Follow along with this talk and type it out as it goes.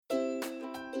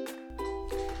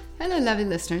Hello, lovely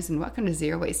listeners, and welcome to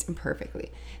Zero Waste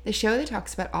Imperfectly, the show that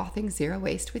talks about all things zero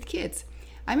waste with kids.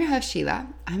 I'm your host, Sheila.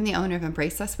 I'm the owner of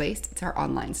Embrace Less Waste. It's our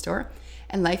online store,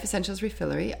 and Life Essentials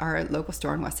Refillery, our local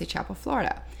store in Wesley Chapel,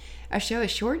 Florida. Our show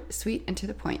is short, sweet, and to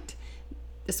the point.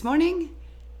 This morning,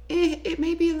 it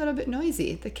may be a little bit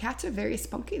noisy. The cats are very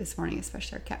spunky this morning,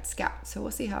 especially our cat Scout, so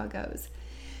we'll see how it goes.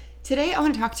 Today, I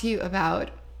want to talk to you about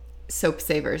soap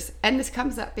savers, and this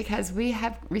comes up because we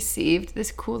have received this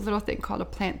cool little thing called a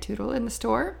plant toodle in the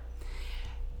store,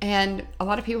 and a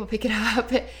lot of people pick it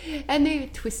up and they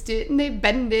twist it and they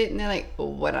bend it and they're like, oh,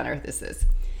 what on earth is this?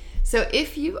 So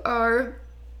if you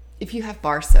have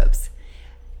bar soaps,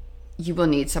 you will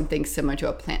need something similar to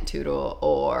a plant toodle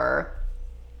or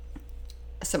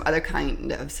some other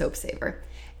kind of soap saver.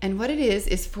 And what it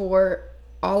is for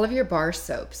all of your bar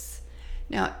soaps.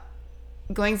 Now,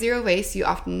 going zero waste, you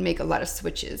often make a lot of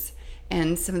switches.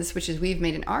 And some of the switches we've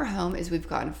made in our home is we've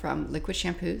gone from liquid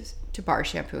shampoos to bar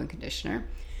shampoo and conditioner.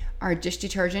 Our dish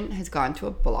detergent has gone to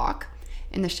a block.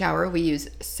 In the shower, we use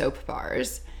soap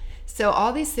bars. So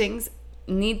all these things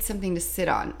need something to sit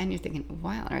on. And you're thinking,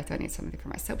 why on earth do I need something for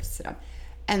my soap to sit on?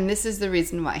 And this is the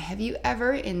reason why. Have you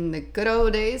ever, in the good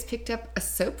old days, picked up a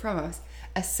soap from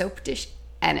a soap dish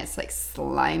and it's like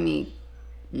slimy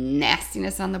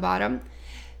nastiness on the bottom?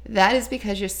 That is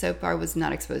because your soap bar was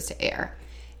not exposed to air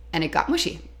and it got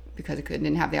mushy because it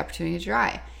didn't have the opportunity to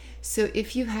dry. So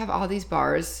if you have all these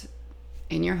bars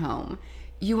in your home,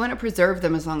 you want to preserve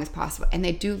them as long as possible. And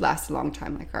they do last a long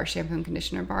time. Like our shampoo and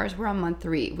conditioner bars, we're on month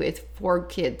 3 with 3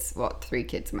 kids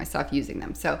and myself using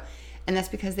them. And that's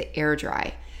because they air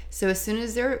dry. So as soon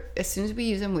as we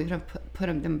use them, we're going to put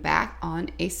them back on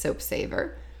a soap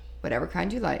saver, whatever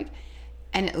kind you like,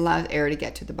 and it allows air to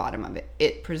get to the bottom of it.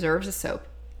 It preserves the soap.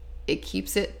 It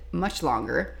keeps it much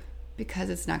longer because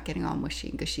it's not getting all mushy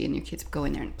and gushy and your kids go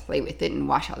in there and play with it and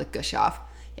wash all the gush off.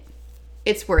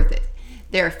 It's worth it.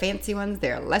 There are fancy ones.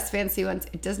 There are less fancy ones.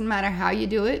 It doesn't matter how you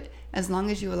do it as long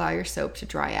as you allow your soap to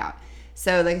dry out.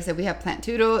 So like I said, we have Plant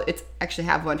Toodle. It's actually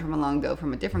have one from a long ago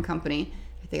from a different company.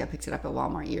 I think I picked it up at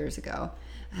Walmart years ago.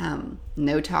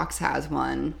 No Tox has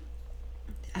one.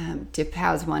 Dip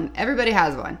has one. Everybody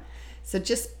has one. So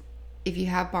just if you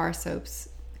have bar soaps,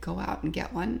 go out and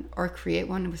get one or create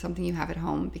one with something you have at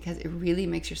home because it really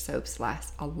makes your soaps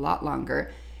last a lot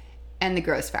longer and the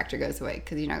gross factor goes away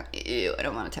because you're not, ew, I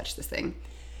don't want to touch this thing.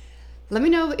 Let me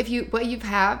know what you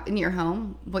have in your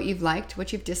home, what you've liked,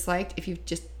 what you've disliked. If you've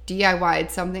just DIY'd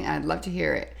something, I'd love to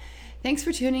hear it. Thanks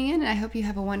for tuning in, and I hope you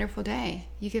have a wonderful day.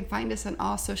 You can find us on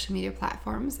all social media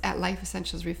platforms at Life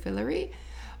Essentials Refillery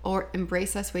or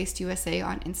Embrace Less Waste USA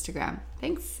on Instagram.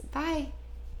 Thanks. Bye.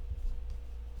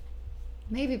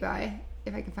 Maybe bye,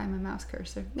 if I can find my mouse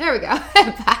cursor. There we go.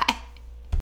 Bye.